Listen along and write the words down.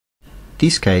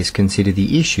This case considered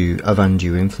the issue of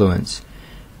undue influence,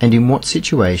 and in what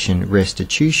situation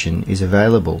restitution is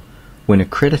available when a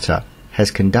creditor has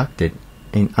conducted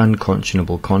an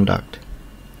unconscionable conduct.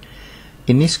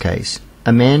 In this case,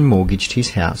 a man mortgaged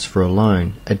his house for a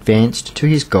loan advanced to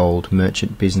his gold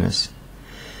merchant business.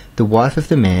 The wife of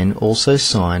the man also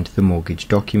signed the mortgage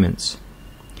documents.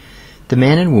 The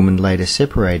man and woman later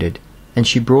separated, and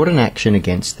she brought an action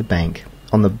against the bank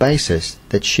on the basis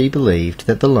that she believed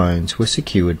that the loans were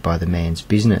secured by the man's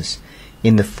business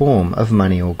in the form of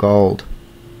money or gold.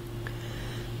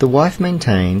 The wife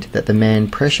maintained that the man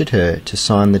pressured her to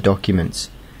sign the documents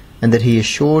and that he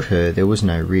assured her there was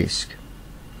no risk.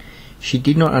 She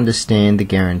did not understand the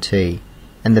guarantee,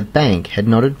 and the bank had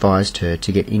not advised her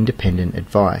to get independent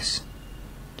advice.